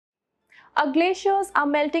Our glaciers are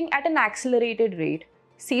melting at an accelerated rate.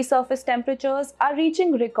 Sea surface temperatures are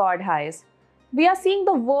reaching record highs. We are seeing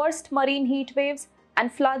the worst marine heat waves, and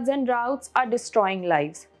floods and droughts are destroying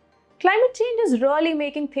lives. Climate change is really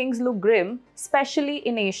making things look grim, especially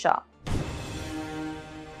in Asia.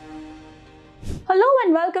 Hello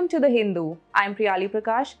and welcome to The Hindu. I'm Priyali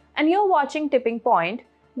Prakash and you're watching Tipping Point,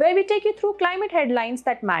 where we take you through climate headlines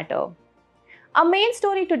that matter. Our main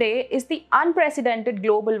story today is the unprecedented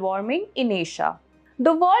global warming in Asia.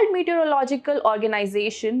 The World Meteorological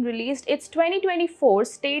Organization released its 2024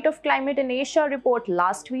 State of Climate in Asia report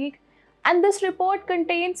last week, and this report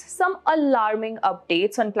contains some alarming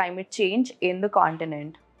updates on climate change in the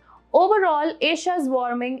continent. Overall, Asia is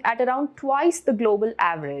warming at around twice the global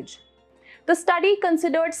average. The study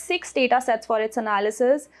considered 6 datasets for its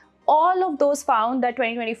analysis. All of those found that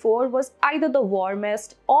 2024 was either the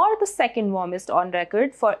warmest or the second warmest on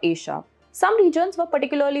record for Asia. Some regions were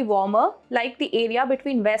particularly warmer, like the area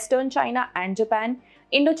between western China and Japan,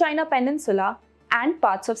 Indochina Peninsula, and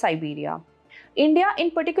parts of Siberia. India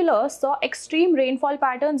in particular saw extreme rainfall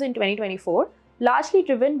patterns in 2024, largely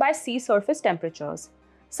driven by sea surface temperatures.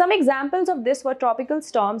 Some examples of this were tropical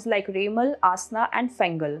storms like Remal, Asna, and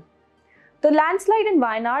Fengal. The landslide in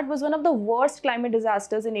Wayanad was one of the worst climate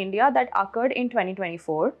disasters in India that occurred in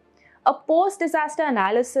 2024. A post-disaster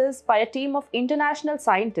analysis by a team of international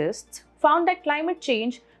scientists found that climate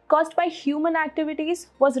change caused by human activities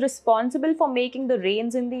was responsible for making the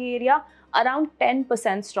rains in the area around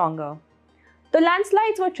 10% stronger. The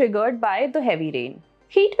landslides were triggered by the heavy rain.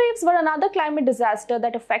 Heat waves were another climate disaster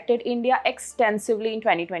that affected India extensively in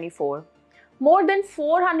 2024. More than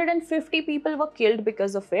 450 people were killed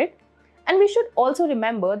because of it. And we should also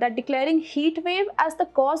remember that declaring heat wave as the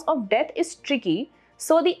cause of death is tricky,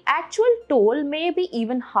 so the actual toll may be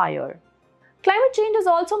even higher. Climate change is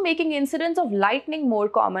also making incidents of lightning more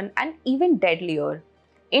common and even deadlier.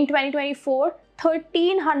 In 2024,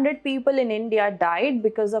 1,300 people in India died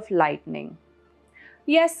because of lightning.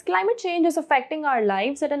 Yes, climate change is affecting our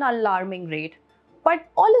lives at an alarming rate, but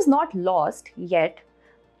all is not lost yet.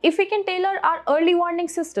 If we can tailor our early warning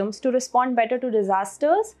systems to respond better to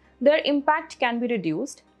disasters, their impact can be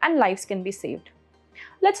reduced and lives can be saved.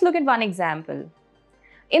 Let's look at one example.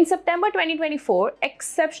 In September 2024,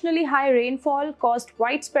 exceptionally high rainfall caused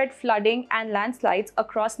widespread flooding and landslides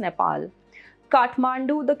across Nepal.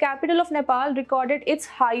 Kathmandu, the capital of Nepal, recorded its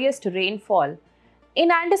highest rainfall.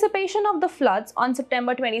 In anticipation of the floods on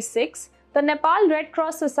September 26, the Nepal Red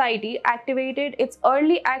Cross Society activated its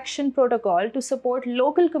early action protocol to support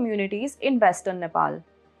local communities in western Nepal.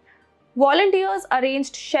 Volunteers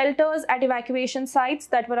arranged shelters at evacuation sites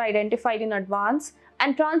that were identified in advance,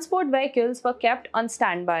 and transport vehicles were kept on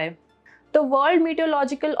standby. The World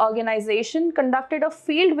Meteorological Organization conducted a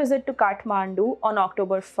field visit to Kathmandu on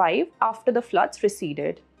October 5 after the floods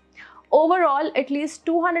receded. Overall, at least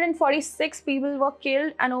 246 people were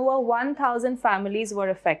killed and over 1,000 families were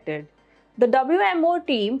affected. The WMO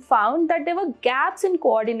team found that there were gaps in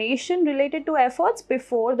coordination related to efforts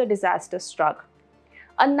before the disaster struck.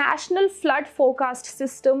 A national flood forecast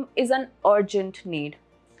system is an urgent need.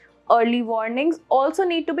 Early warnings also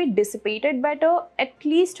need to be dissipated better at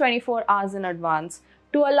least 24 hours in advance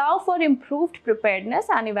to allow for improved preparedness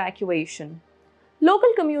and evacuation.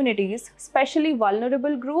 Local communities, especially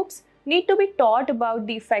vulnerable groups, need to be taught about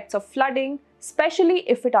the effects of flooding, especially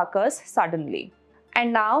if it occurs suddenly.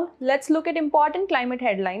 And now, let's look at important climate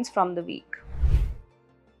headlines from the week.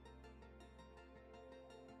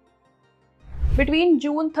 Between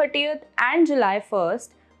June 30th and July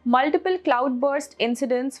 1st, multiple cloudburst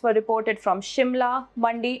incidents were reported from Shimla,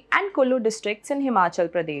 Mandi, and Kullu districts in Himachal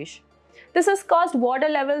Pradesh. This has caused water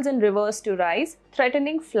levels in rivers to rise,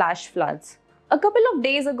 threatening flash floods. A couple of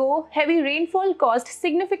days ago, heavy rainfall caused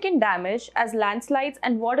significant damage as landslides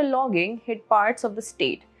and waterlogging hit parts of the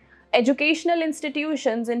state. Educational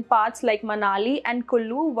institutions in parts like Manali and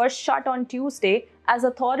Kullu were shut on Tuesday as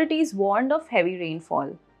authorities warned of heavy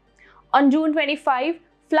rainfall. On June 25,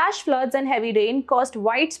 flash floods and heavy rain caused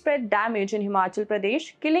widespread damage in Himachal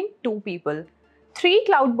Pradesh, killing 2 people. 3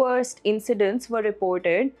 cloudburst incidents were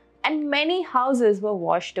reported and many houses were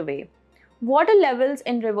washed away. Water levels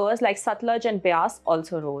in rivers like Satluj and Beas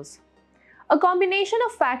also rose. A combination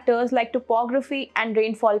of factors like topography and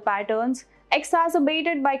rainfall patterns,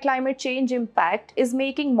 exacerbated by climate change impact, is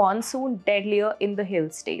making monsoon deadlier in the hill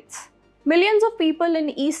states. Millions of people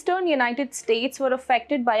in eastern United States were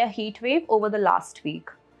affected by a heat wave over the last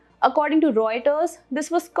week. According to Reuters,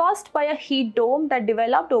 this was caused by a heat dome that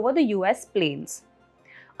developed over the US plains.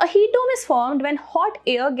 A heat dome is formed when hot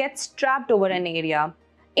air gets trapped over an area.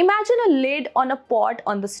 Imagine a lid on a pot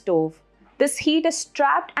on the stove. This heat is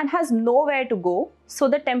trapped and has nowhere to go, so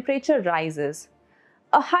the temperature rises.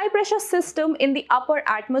 A high-pressure system in the upper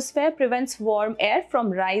atmosphere prevents warm air from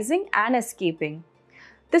rising and escaping.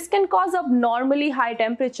 This can cause abnormally high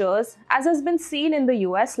temperatures, as has been seen in the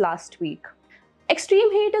US last week.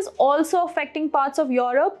 Extreme heat is also affecting parts of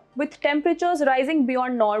Europe, with temperatures rising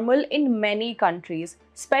beyond normal in many countries,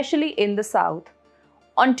 especially in the south.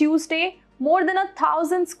 On Tuesday, more than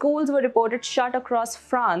 1,000 schools were reported shut across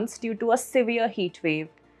France due to a severe heat wave.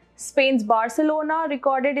 Spain's Barcelona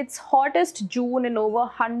recorded its hottest June in over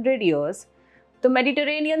 100 years. The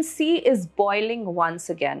Mediterranean Sea is boiling once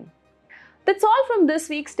again. That's all from this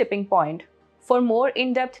week's Tipping Point. For more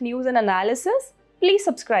in-depth news and analysis, please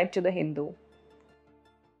subscribe to The Hindu.